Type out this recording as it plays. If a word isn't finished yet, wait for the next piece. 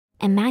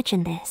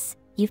Imagine this: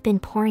 you've been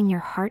pouring your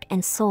heart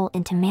and soul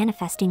into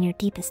manifesting your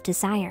deepest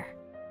desire.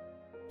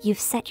 You've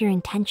set your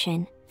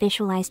intention,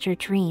 visualized your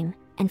dream,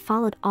 and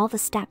followed all the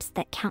steps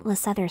that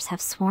countless others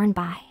have sworn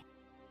by.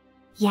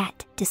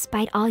 Yet,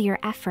 despite all your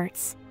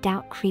efforts,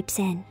 doubt creeps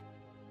in.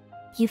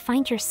 You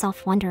find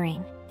yourself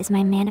wondering, is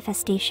my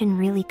manifestation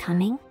really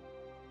coming?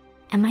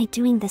 Am I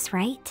doing this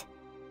right?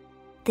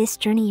 This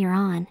journey you're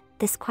on,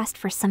 this quest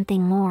for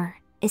something more,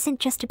 isn't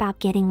just about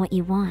getting what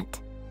you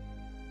want.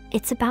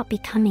 It's about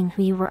becoming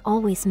who you were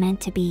always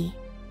meant to be.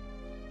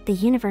 The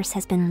universe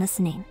has been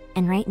listening,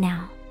 and right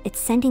now, it's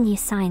sending you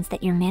signs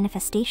that your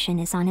manifestation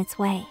is on its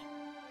way.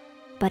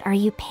 But are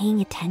you paying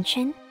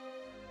attention?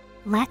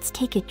 Let's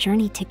take a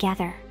journey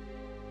together.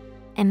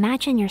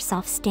 Imagine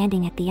yourself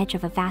standing at the edge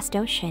of a vast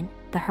ocean,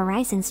 the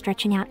horizon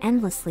stretching out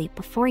endlessly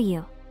before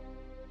you.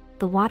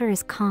 The water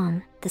is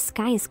calm, the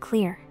sky is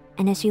clear,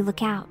 and as you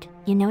look out,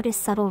 you notice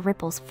subtle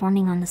ripples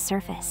forming on the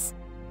surface.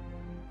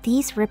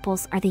 These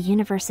ripples are the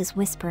universe's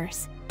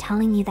whispers,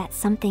 telling you that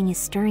something is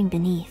stirring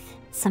beneath,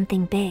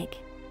 something big.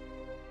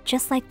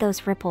 Just like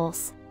those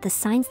ripples, the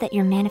signs that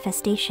your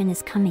manifestation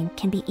is coming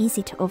can be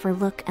easy to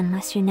overlook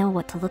unless you know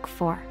what to look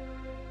for.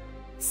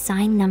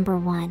 Sign number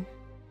 1.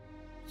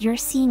 You're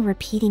seeing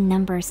repeating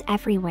numbers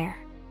everywhere.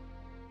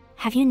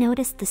 Have you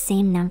noticed the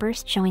same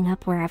numbers showing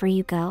up wherever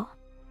you go?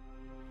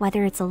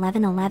 Whether it's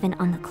 1111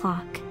 on the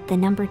clock, the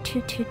number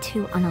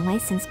 222 on a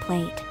license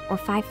plate, or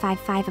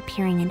 555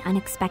 appearing in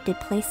unexpected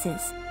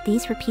places,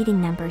 these repeating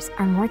numbers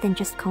are more than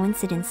just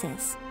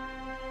coincidences.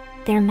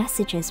 They're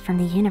messages from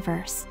the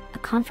universe, a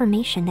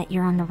confirmation that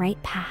you're on the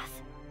right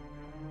path.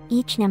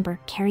 Each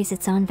number carries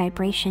its own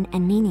vibration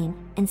and meaning,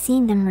 and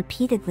seeing them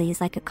repeatedly is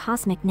like a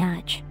cosmic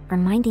nudge,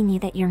 reminding you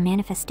that your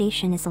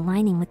manifestation is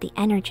aligning with the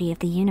energy of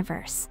the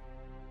universe.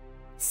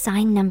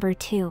 Sign number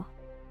 2.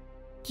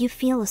 You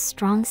feel a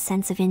strong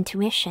sense of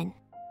intuition.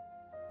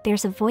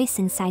 There's a voice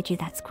inside you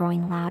that's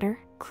growing louder,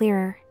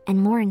 clearer, and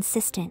more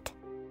insistent.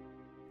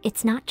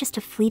 It's not just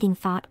a fleeting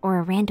thought or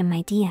a random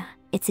idea,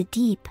 it's a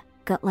deep,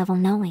 gut-level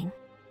knowing.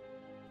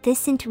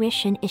 This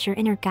intuition is your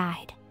inner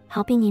guide,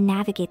 helping you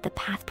navigate the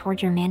path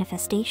toward your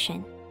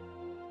manifestation.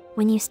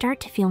 When you start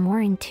to feel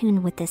more in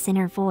tune with this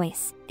inner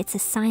voice, it's a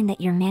sign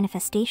that your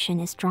manifestation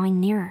is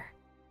drawing nearer.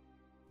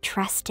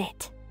 Trust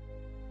it.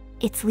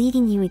 It's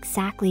leading you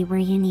exactly where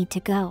you need to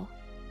go.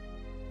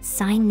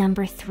 Sign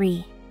number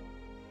 3.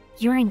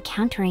 You're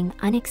encountering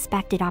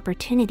unexpected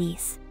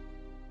opportunities.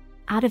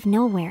 Out of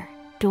nowhere,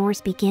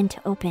 doors begin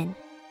to open.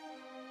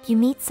 You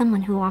meet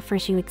someone who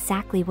offers you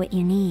exactly what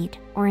you need,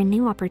 or a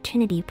new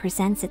opportunity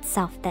presents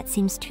itself that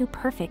seems too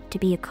perfect to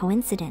be a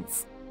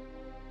coincidence.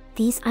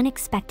 These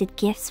unexpected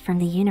gifts from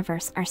the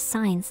universe are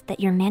signs that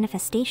your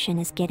manifestation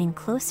is getting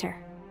closer.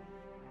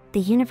 The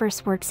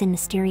universe works in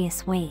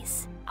mysterious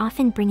ways,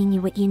 often bringing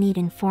you what you need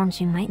in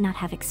forms you might not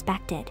have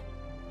expected.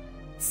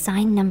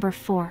 Sign number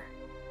 4.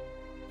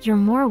 You're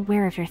more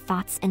aware of your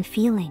thoughts and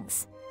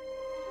feelings.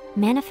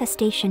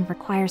 Manifestation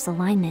requires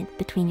alignment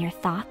between your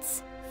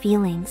thoughts,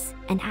 feelings,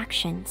 and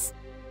actions.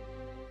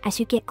 As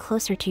you get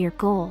closer to your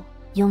goal,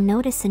 you'll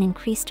notice an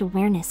increased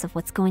awareness of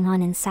what's going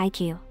on inside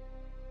you.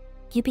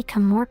 You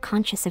become more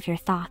conscious of your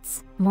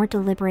thoughts, more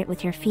deliberate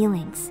with your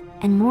feelings,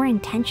 and more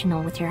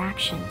intentional with your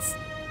actions.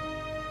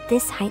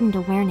 This heightened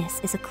awareness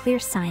is a clear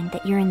sign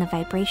that you're in the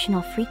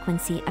vibrational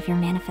frequency of your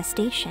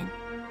manifestation.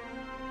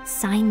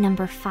 Sign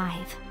number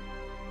 5.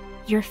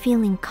 You're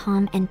feeling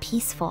calm and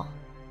peaceful.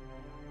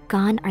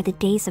 Gone are the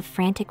days of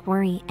frantic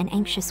worry and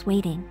anxious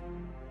waiting.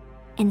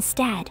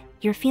 Instead,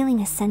 you're feeling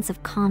a sense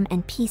of calm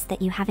and peace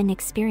that you haven't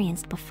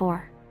experienced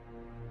before.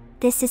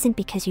 This isn't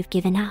because you've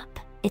given up,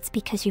 it's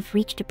because you've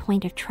reached a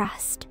point of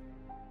trust.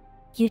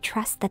 You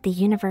trust that the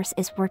universe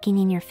is working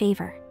in your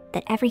favor,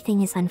 that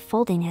everything is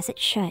unfolding as it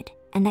should,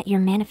 and that your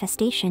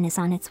manifestation is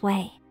on its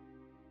way.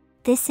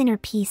 This inner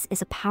peace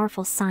is a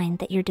powerful sign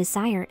that your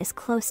desire is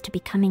close to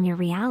becoming your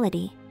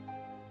reality.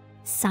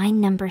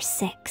 Sign number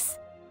 6.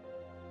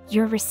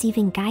 You're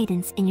receiving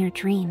guidance in your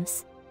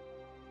dreams.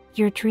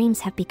 Your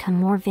dreams have become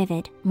more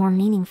vivid, more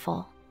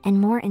meaningful, and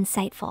more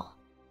insightful.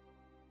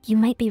 You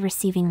might be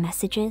receiving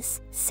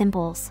messages,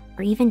 symbols,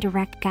 or even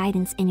direct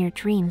guidance in your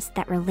dreams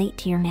that relate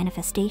to your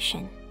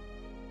manifestation.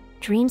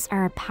 Dreams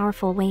are a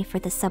powerful way for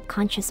the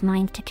subconscious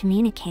mind to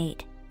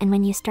communicate, and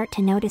when you start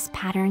to notice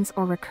patterns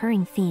or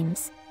recurring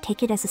themes,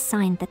 take it as a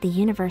sign that the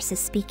universe is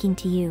speaking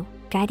to you,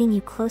 guiding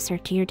you closer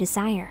to your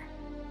desire.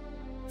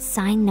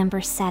 Sign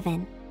number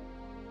 7.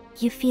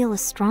 You feel a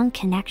strong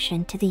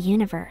connection to the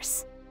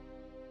universe.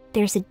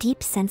 There's a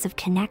deep sense of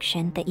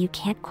connection that you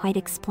can't quite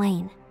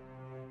explain.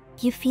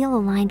 You feel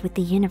aligned with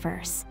the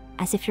universe,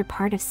 as if you're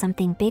part of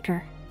something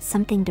bigger,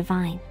 something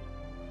divine.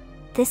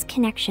 This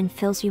connection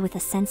fills you with a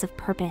sense of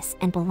purpose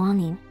and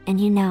belonging, and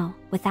you know,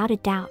 without a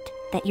doubt,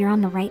 that you're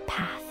on the right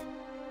path.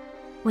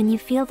 When you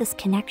feel this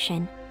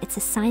connection, it's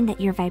a sign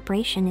that your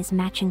vibration is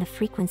matching the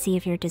frequency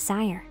of your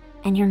desire,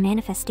 and your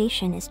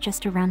manifestation is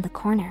just around the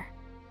corner.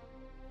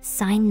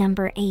 Sign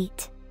number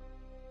 8.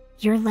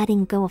 You're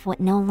letting go of what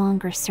no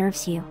longer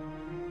serves you.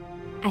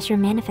 As your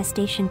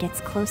manifestation gets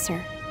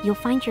closer, you'll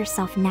find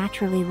yourself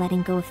naturally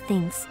letting go of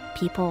things,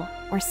 people,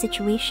 or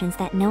situations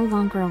that no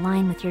longer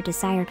align with your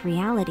desired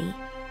reality.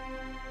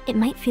 It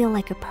might feel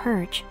like a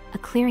purge, a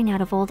clearing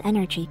out of old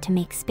energy to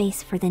make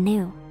space for the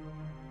new.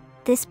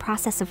 This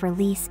process of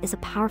release is a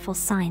powerful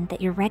sign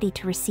that you're ready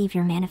to receive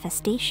your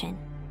manifestation.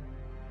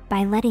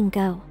 By letting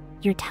go,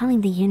 you're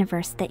telling the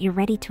universe that you're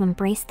ready to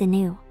embrace the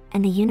new,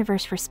 and the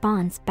universe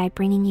responds by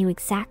bringing you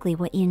exactly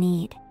what you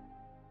need.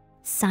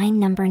 Sign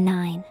number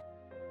 9.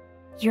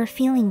 You're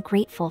feeling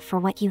grateful for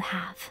what you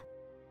have.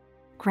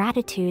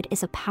 Gratitude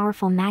is a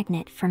powerful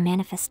magnet for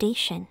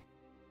manifestation.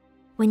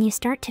 When you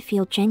start to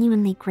feel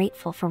genuinely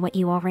grateful for what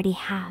you already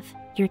have,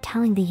 you're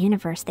telling the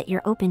universe that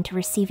you're open to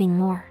receiving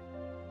more.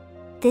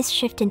 This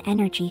shift in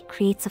energy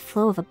creates a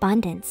flow of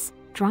abundance,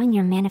 drawing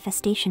your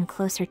manifestation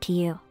closer to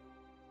you.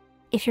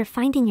 If you're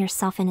finding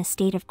yourself in a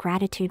state of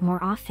gratitude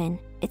more often,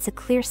 it's a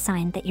clear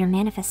sign that your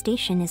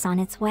manifestation is on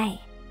its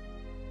way.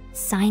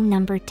 Sign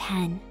number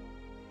 10.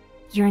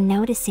 You're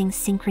noticing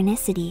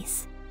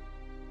synchronicities.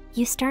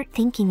 You start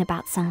thinking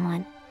about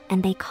someone,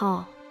 and they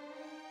call.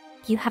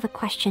 You have a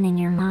question in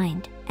your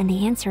mind, and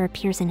the answer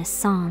appears in a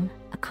song,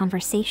 a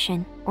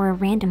conversation, or a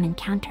random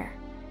encounter.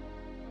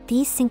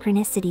 These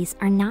synchronicities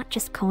are not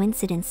just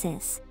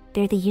coincidences,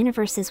 they're the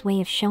universe's way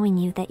of showing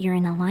you that you're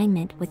in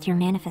alignment with your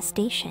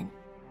manifestation.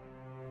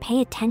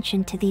 Pay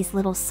attention to these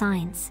little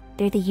signs,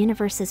 they're the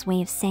universe's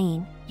way of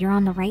saying, you're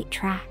on the right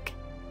track.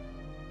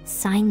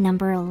 Sign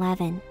number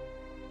 11.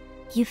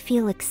 You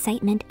feel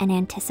excitement and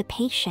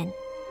anticipation.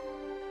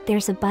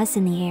 There's a buzz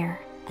in the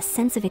air, a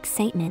sense of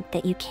excitement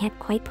that you can't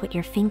quite put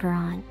your finger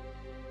on.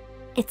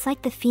 It's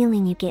like the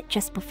feeling you get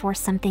just before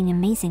something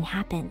amazing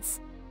happens.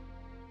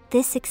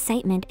 This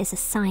excitement is a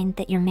sign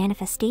that your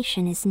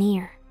manifestation is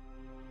near.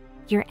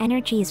 Your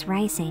energy is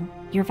rising,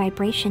 your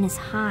vibration is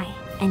high,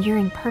 and you're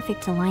in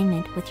perfect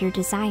alignment with your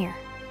desire.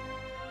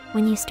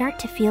 When you start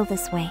to feel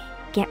this way,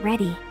 get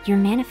ready, your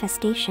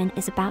manifestation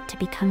is about to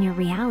become your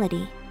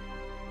reality.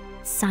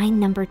 Sign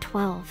number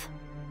 12.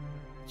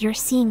 You're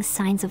seeing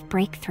signs of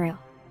breakthrough.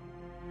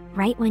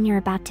 Right when you're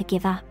about to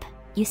give up,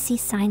 you see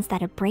signs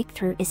that a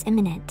breakthrough is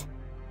imminent.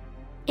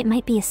 It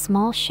might be a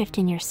small shift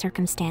in your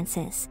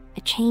circumstances,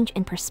 a change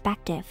in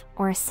perspective,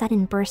 or a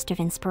sudden burst of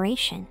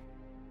inspiration.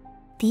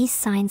 These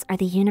signs are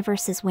the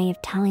universe's way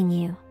of telling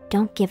you,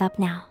 don't give up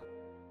now.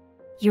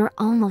 You're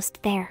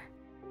almost there.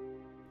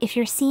 If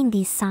you're seeing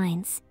these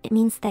signs, it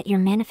means that your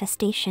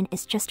manifestation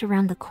is just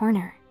around the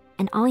corner,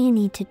 and all you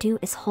need to do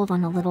is hold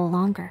on a little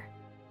longer.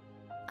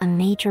 A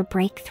major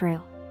breakthrough.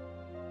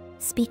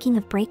 Speaking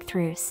of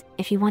breakthroughs,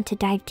 if you want to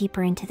dive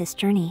deeper into this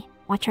journey,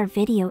 watch our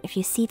video if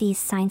you see these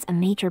signs a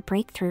major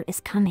breakthrough is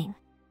coming.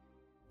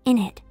 In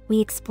it, we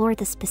explore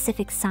the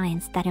specific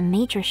signs that a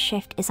major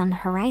shift is on the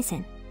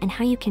horizon, and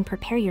how you can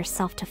prepare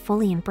yourself to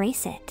fully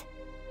embrace it.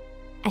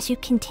 As you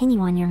continue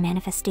on your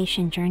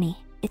manifestation journey,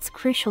 it's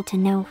crucial to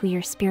know who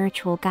your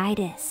spiritual guide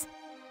is.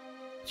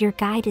 Your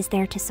guide is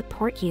there to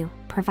support you,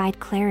 provide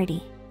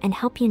clarity, and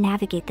help you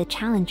navigate the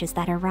challenges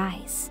that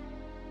arise.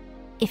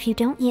 If you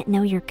don't yet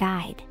know your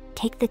guide,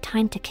 take the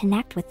time to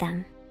connect with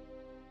them.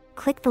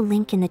 Click the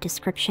link in the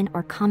description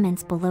or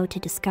comments below to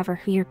discover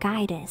who your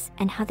guide is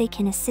and how they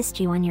can assist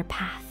you on your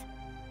path.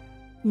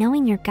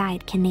 Knowing your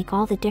guide can make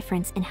all the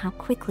difference in how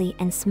quickly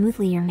and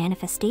smoothly your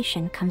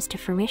manifestation comes to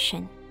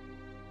fruition.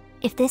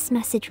 If this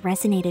message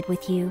resonated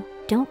with you,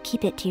 don't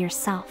keep it to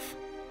yourself.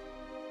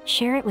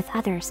 Share it with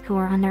others who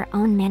are on their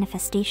own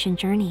manifestation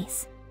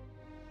journeys.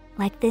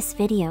 Like this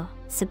video,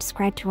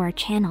 subscribe to our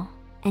channel,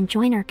 and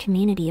join our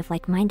community of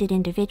like-minded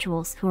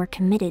individuals who are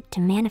committed to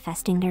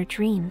manifesting their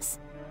dreams.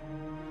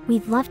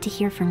 We'd love to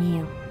hear from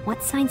you.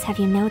 What signs have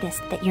you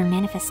noticed that your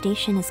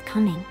manifestation is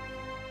coming?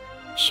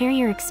 Share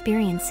your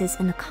experiences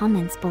in the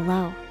comments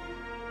below.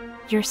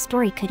 Your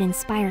story could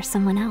inspire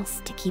someone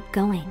else to keep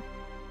going.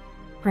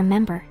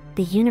 Remember,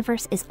 the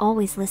universe is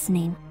always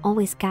listening,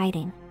 always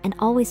guiding, and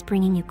always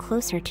bringing you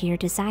closer to your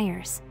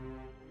desires.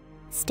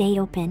 Stay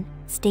open,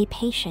 stay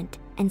patient,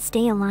 and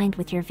stay aligned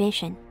with your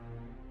vision.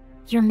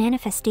 Your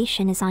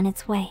manifestation is on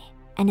its way,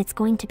 and it's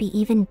going to be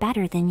even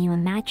better than you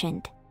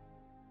imagined.